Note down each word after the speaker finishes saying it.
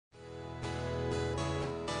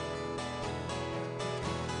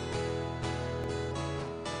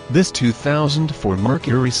This 2004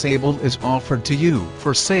 Mercury Sable is offered to you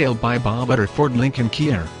for sale by Bob at Ford Lincoln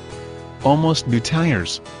Kia. Almost new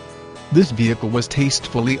tires. This vehicle was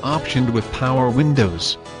tastefully optioned with power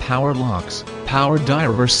windows, power locks, power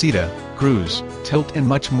driver's seat, cruise, tilt and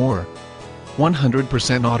much more.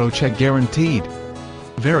 100% auto check guaranteed.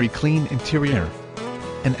 Very clean interior.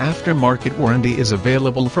 An aftermarket warranty is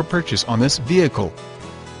available for purchase on this vehicle.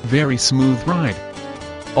 Very smooth ride.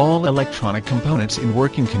 All electronic components in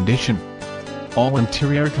working condition. All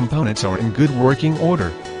interior components are in good working order.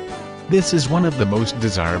 This is one of the most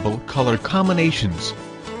desirable color combinations.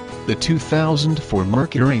 The 2004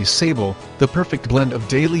 Mercury Sable, the perfect blend of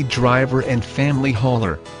daily driver and family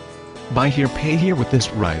hauler. Buy here, pay here with this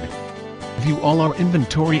ride. View all our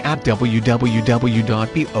inventory at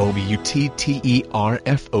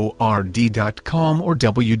www.bobutterford.com or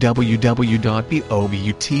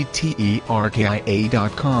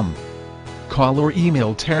www.bobutterkia.com. Call or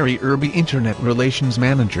email Terry Irby, Internet Relations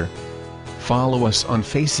Manager. Follow us on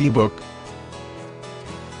Facebook,